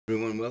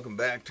Everyone, welcome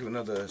back to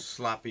another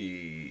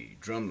sloppy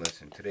drum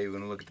lesson. Today we're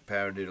going to look at the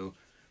paradiddle.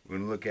 We're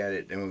going to look at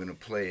it, then we're going to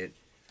play it.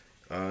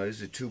 This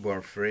is a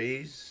 2-bar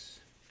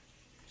phrase.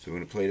 So we're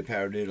going to play the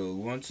paradiddle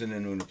once and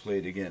then we're going to play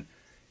it again.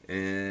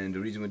 And the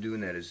reason we're doing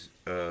that is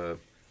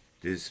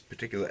this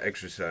particular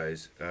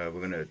exercise, we're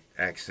going to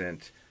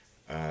accent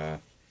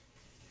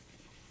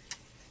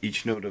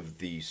each note of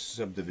the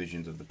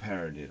subdivisions of the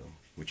paradiddle,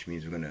 which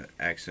means we're going to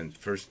accent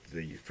first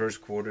the first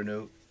quarter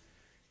note,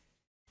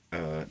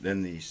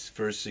 then the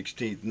first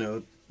 16th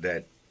note,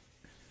 that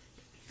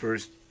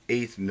first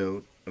 8th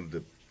note of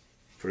the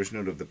first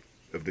note of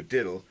the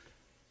diddle,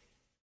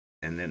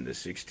 and then the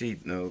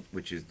 16th note,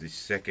 which is the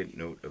second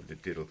note of the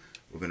diddle.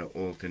 We're going to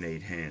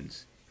alternate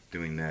hands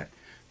doing that.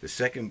 The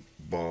second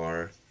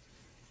bar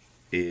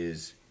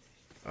is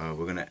we're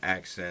going to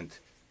accent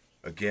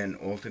again,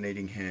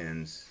 alternating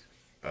hands.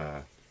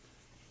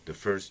 The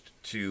first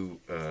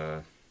two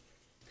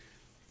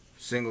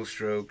single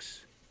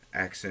strokes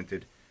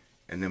accented,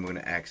 and then we're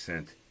going to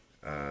accent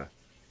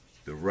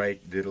the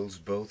right diddles,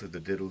 both of the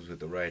diddles with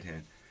the right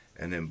hand,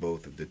 and then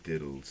both of the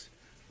diddles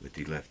with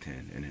the left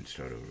hand, and then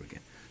start over again.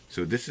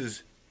 So this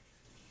is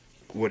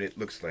what it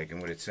looks like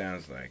and what it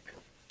sounds like.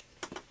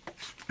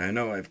 I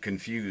know I've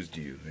confused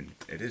you, and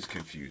it is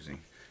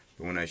confusing,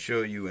 but when I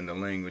show you in the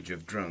language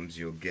of drums,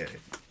 you'll get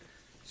it.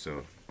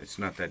 So it's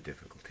not that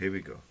difficult. Here we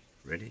go.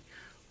 Ready?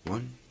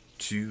 1,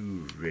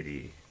 2,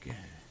 ready, again.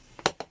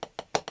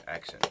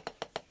 Accent.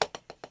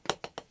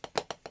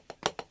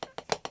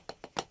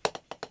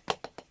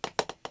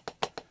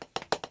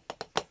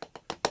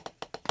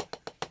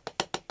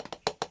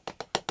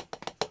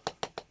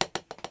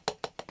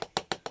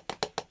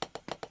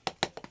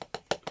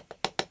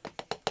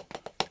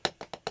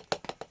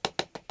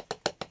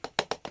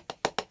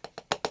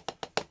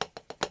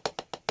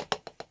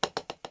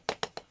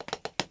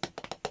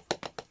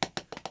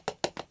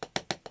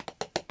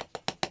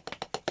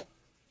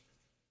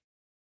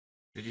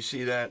 Did you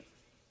see that?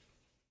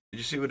 Did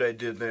you see what I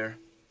did there?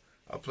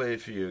 I'll play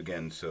it for you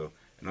again,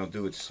 and I'll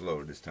do it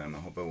slower this time. I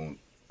hope I won't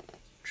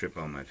trip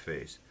on my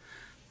face.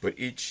 But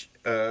each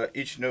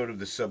note of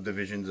the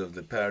subdivisions of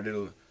the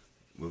paradiddle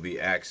will be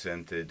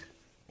accented,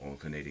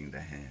 alternating the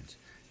hands.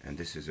 And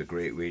this is a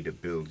great way to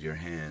build your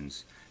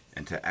hands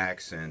and to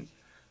accent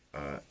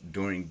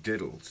during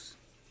diddles.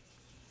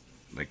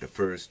 Like the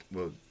first,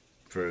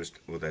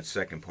 that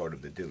second part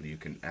of the diddle, you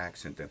can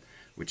accent them,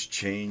 which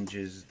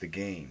changes the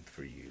game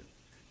for you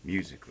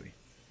musically.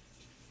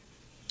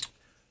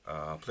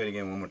 I'll play it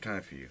again one more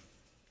time for you.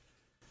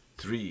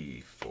 3,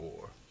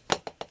 4.